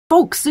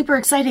Folks, super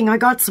exciting. I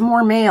got some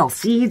more mail,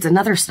 seeds, and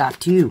other stuff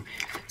too.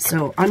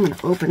 So I'm going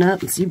to open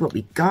up and see what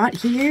we got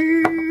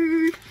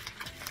here.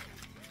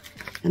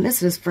 And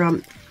this is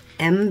from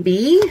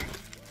MB.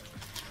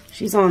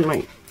 She's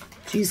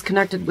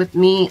connected with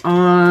me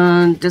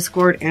on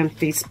Discord and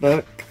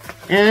Facebook.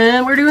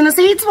 And we're doing the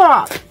seed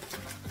swap.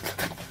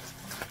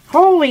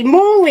 Holy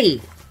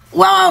moly.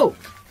 Whoa.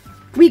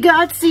 We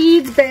got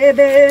seeds,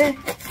 baby.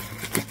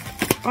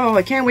 Oh,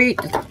 I can't wait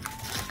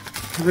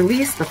to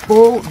release the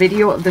full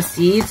video of the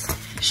seeds.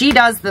 She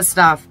does the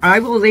stuff. I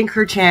will link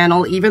her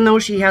channel, even though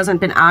she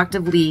hasn't been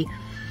actively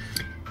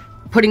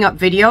putting up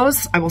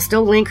videos. I will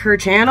still link her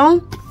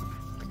channel.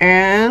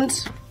 And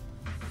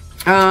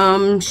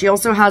she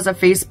also has a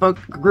Facebook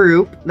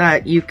group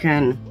that you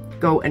can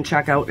go and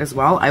check out as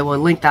well. I will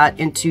link that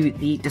into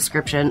the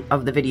description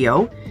of the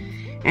video.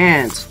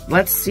 And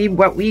let's see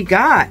what we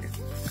got.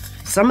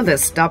 Some of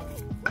this stuff,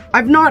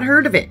 I've not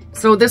heard of it.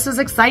 So this is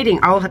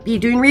exciting. I'll be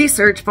doing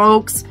research,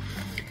 folks.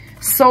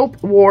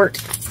 Soapwort.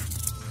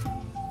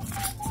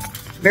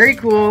 Very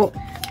cool.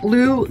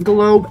 Blue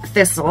globe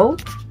thistle.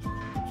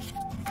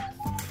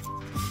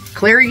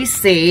 Clary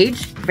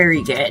sage.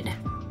 Very good.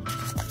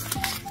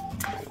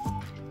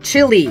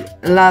 Chili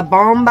la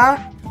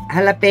bomba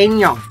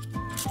jalapeno.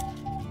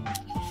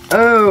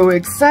 Oh,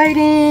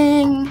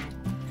 exciting.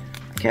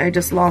 Okay, I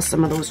just lost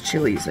some of those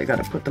chilies. I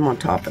gotta put them on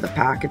top of the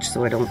package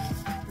so I don't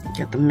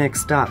get them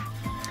mixed up.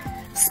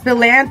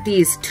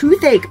 Spilanthes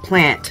toothache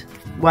plant.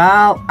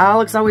 Well,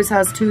 Alex always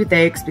has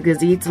toothaches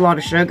because he eats a lot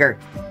of sugar.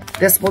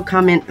 This will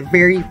come in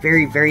very,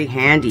 very, very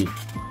handy.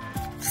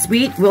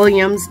 Sweet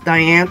Williams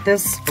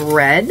dianthus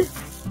red.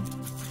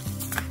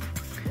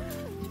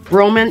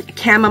 Roman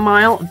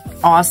chamomile.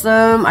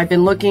 Awesome. I've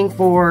been looking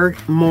for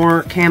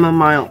more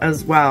chamomile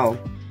as well.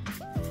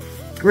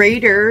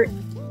 Greater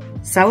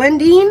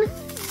celandine.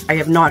 I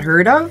have not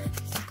heard of.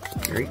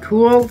 Very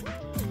cool.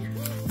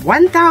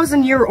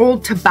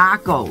 1,000-year-old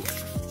tobacco.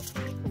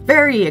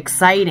 Very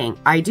exciting.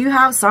 I do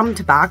have some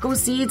tobacco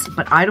seeds,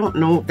 but I don't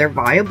know if they're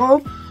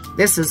viable.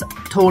 This is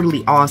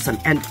totally awesome.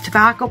 And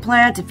tobacco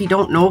plant, if you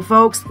don't know,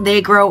 folks,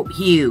 they grow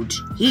huge,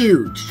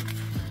 huge.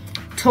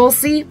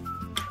 Tulsi,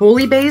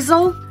 holy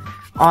basil.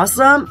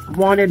 Awesome.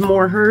 Wanted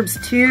more herbs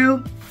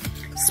too.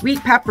 Sweet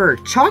pepper,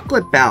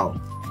 chocolate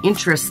bell.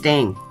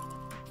 Interesting.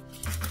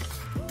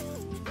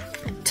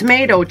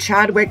 Tomato,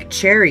 Chadwick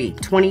cherry,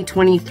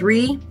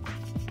 2023.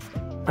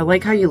 I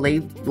like how you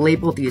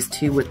label these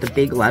two with the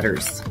big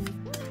letters.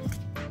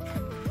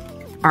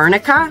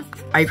 Arnica,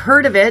 I've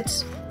heard of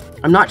it.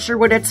 I'm not sure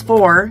what it's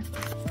for.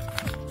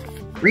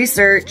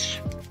 Research.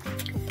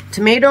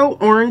 Tomato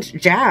orange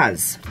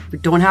jazz. We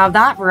don't have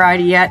that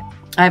variety yet.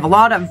 I have a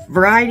lot of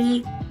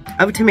variety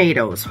of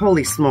tomatoes.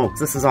 Holy smokes,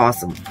 this is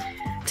awesome.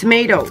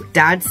 Tomato,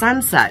 Dad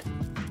Sunset.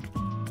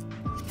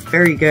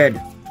 Very good.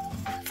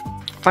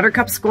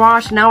 Buttercup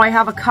squash. Now I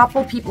have a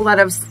couple people that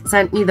have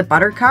sent me the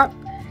buttercup.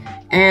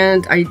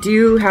 And I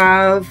do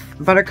have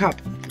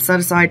buttercup set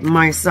aside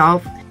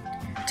myself.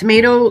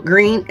 Tomato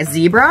green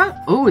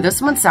zebra. Ooh,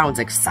 this one sounds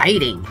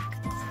exciting.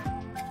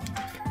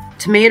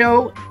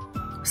 Tomato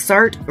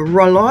sart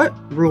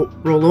rollois.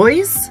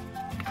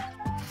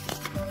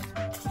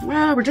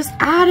 Wow, we're just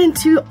adding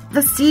to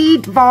the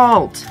seed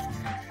vault.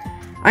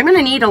 I'm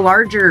gonna need a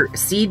larger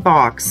seed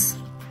box.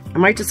 I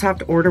might just have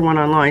to order one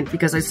online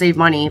because I saved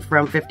money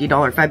from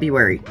 $50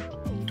 February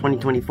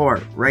 2024,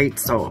 right?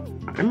 So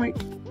I might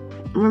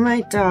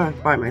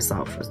buy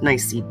myself a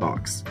nice seed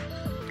box.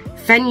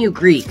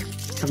 Fenugreek.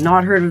 I've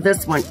not heard of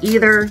this one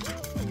either.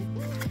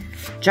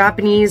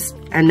 Japanese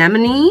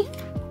anemone.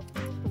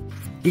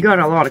 You got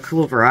a lot of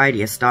cool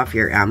variety of stuff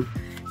here, Em.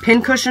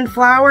 Pincushion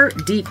flower,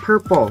 deep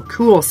purple.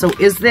 Cool. So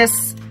is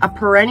this a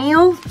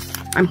perennial?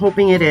 I'm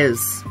hoping it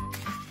is.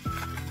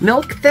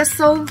 Milk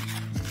thistle.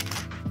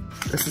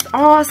 This is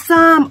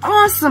awesome.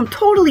 Awesome.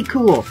 Totally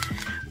cool.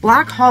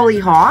 Black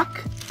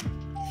hollyhock.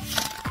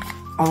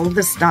 All of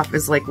this stuff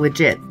is like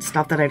legit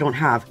stuff that I don't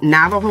have.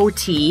 Navajo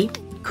tea.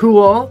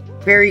 Cool.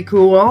 Very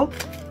cool.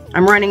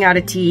 I'm running out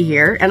of tea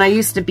here. And I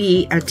used to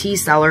be a tea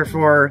seller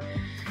for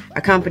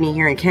a company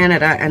here in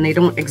Canada and they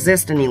don't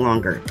exist any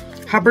longer.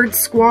 Hubbard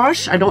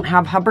squash. I don't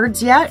have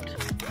Hubbards yet.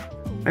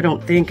 I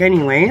don't think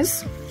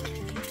anyways.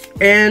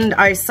 And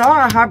I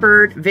saw a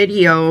Hubbard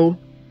video.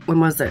 When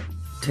was it?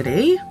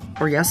 Today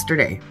or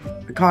yesterday?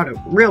 I caught a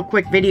real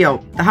quick video.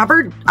 The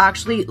Hubbard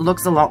actually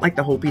looks a lot like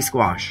the Hopi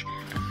squash.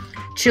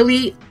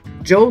 Chili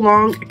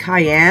Jolong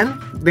Cayenne.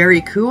 Very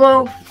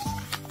cool.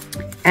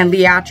 And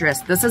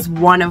Liatris. This is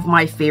one of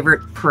my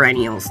favorite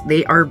perennials.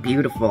 They are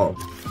beautiful.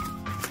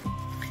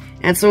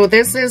 And so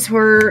this is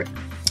her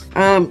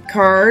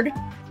card.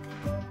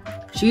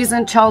 She's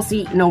in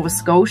Chelsea, Nova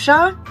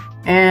Scotia.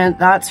 And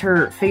that's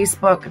her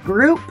Facebook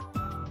group.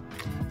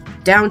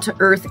 Down to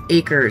Earth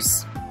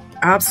Acres.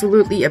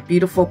 Absolutely a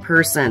beautiful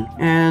person.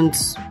 And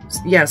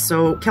yeah,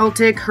 so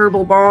Celtic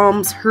herbal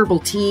balms, herbal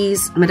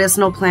teas,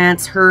 medicinal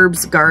plants,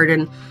 herbs,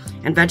 garden,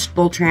 and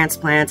vegetable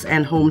transplants,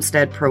 and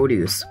homestead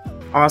produce.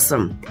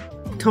 Awesome.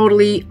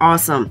 Totally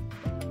awesome.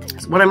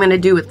 So what I'm going to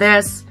do with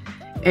this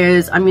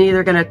is I'm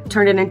either gonna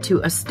turn it into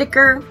a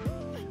sticker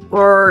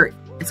or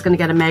it's gonna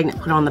get a magnet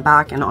put on the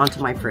back and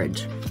onto my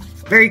fridge.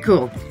 Very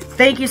cool.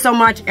 Thank you so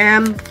much,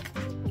 Em.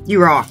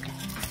 You rock.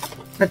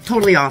 That's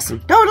totally awesome.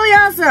 Totally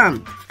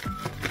awesome!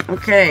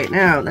 Okay,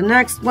 now the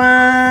next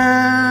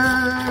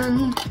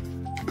one.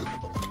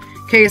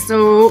 Okay,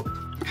 so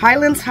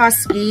Highlands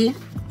Husky,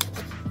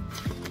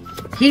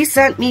 he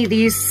sent me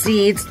these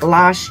seeds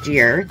last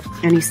year,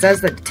 and he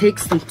says that it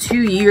takes them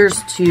 2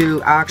 years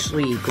to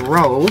actually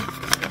grow.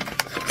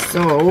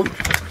 So,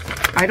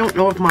 I don't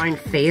know if mine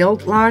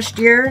failed last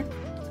year,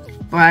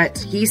 but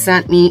he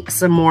sent me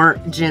some more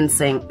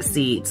ginseng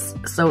seeds.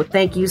 So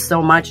thank you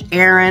so much,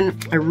 Aaron.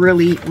 I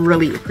really,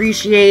 really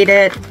appreciate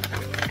it.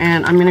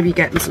 And I'm gonna be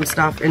getting some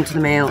stuff into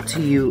the mail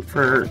to you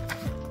for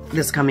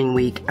this coming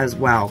week as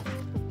well.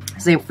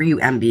 Same for you,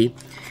 MB.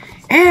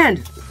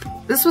 And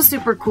this was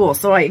super cool.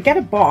 So I get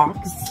a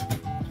box,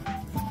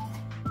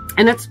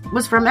 and it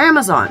was from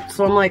Amazon.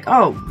 So I'm like,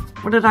 oh,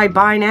 what did I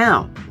buy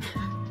now?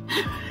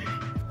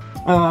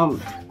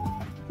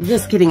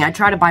 Just kidding. I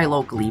try to buy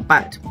locally,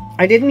 but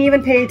I didn't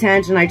even pay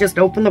attention. I just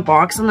opened the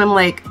box and I'm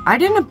like, I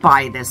didn't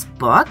buy this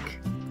book.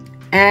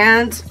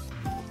 And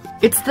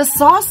it's the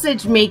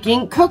sausage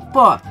making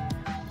cookbook.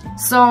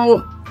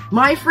 So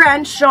my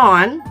friend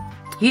Sean,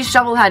 he's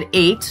Shovelhead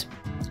 8.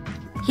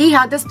 He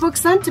had this book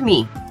sent to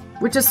me,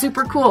 which is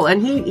super cool.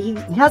 And he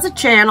has a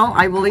channel.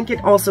 I will link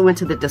it also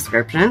into the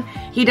description.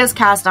 He does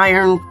cast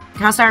iron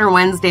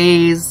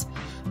Wednesdays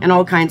and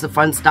all kinds of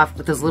fun stuff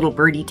with his little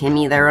birdie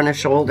Timmy there on his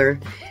shoulder.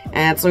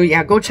 And so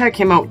yeah, go check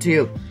him out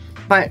too.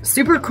 But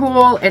super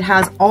cool. It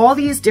has all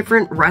these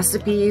different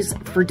recipes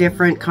for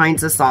different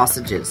kinds of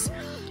sausages.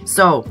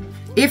 So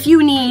if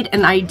you need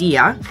an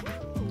idea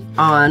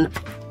on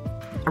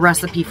a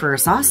recipe for a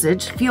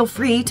sausage, feel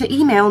free to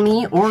email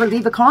me or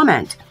leave a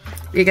comment,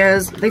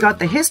 because they got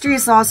the history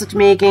of sausage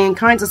making,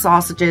 kinds of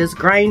sausages,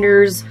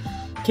 grinders,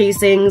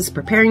 casings,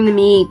 preparing the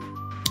meat,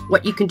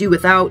 what you can do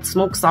without,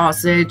 smoked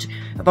sausage,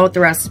 about the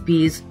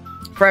recipes,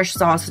 fresh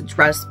sausage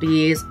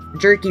recipes,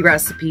 jerky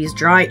recipes,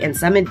 dry and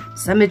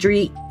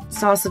semi-dry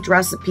sausage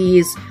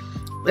recipes,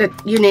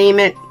 you name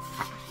it,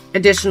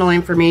 additional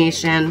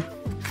information,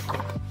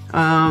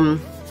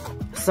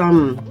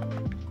 some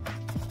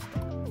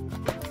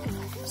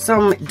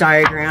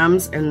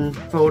diagrams and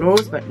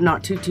photos, but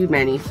not too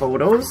many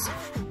photos.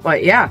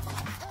 But yeah.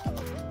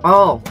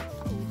 Oh,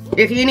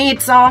 if you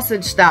need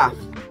sausage stuff,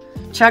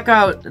 check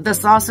out the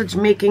Sausage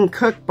Making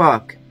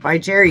Cookbook by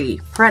Jerry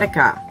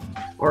Predica,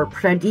 or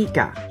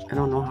Predica. I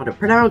don't know how to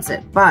pronounce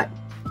it, but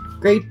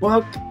great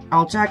book.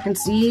 I'll check and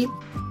see.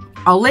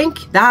 I'll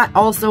link that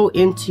also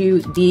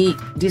into the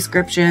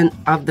description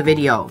of the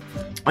video.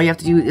 All you have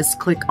to do is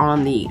click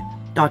on the ...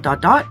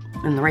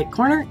 in the right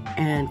corner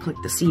and click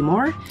the see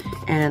more,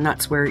 and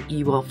that's where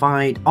you will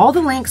find all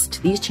the links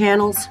to these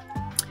channels.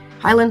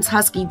 Highlands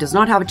Husky does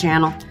not have a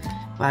channel,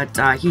 but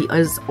he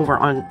is over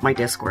on my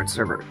Discord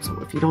server. So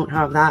if you don't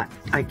have that,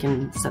 I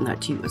can send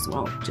that to you as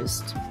well.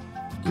 Just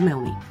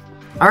email me.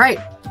 All right,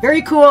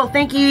 very cool.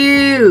 Thank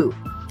you,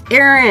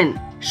 Aaron,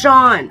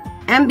 Sean,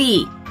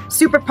 MB.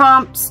 Super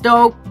pumped,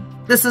 stoked.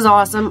 This is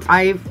awesome.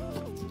 I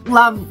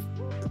love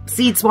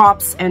seed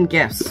swaps and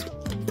gifts.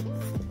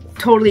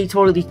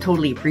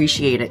 Totally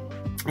appreciate it.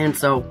 And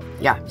so,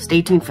 yeah,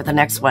 stay tuned for the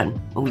next one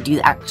when we do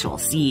the actual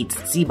seeds,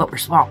 see what we're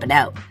swapping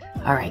out.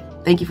 All right,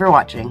 thank you for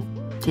watching.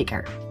 Take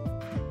care.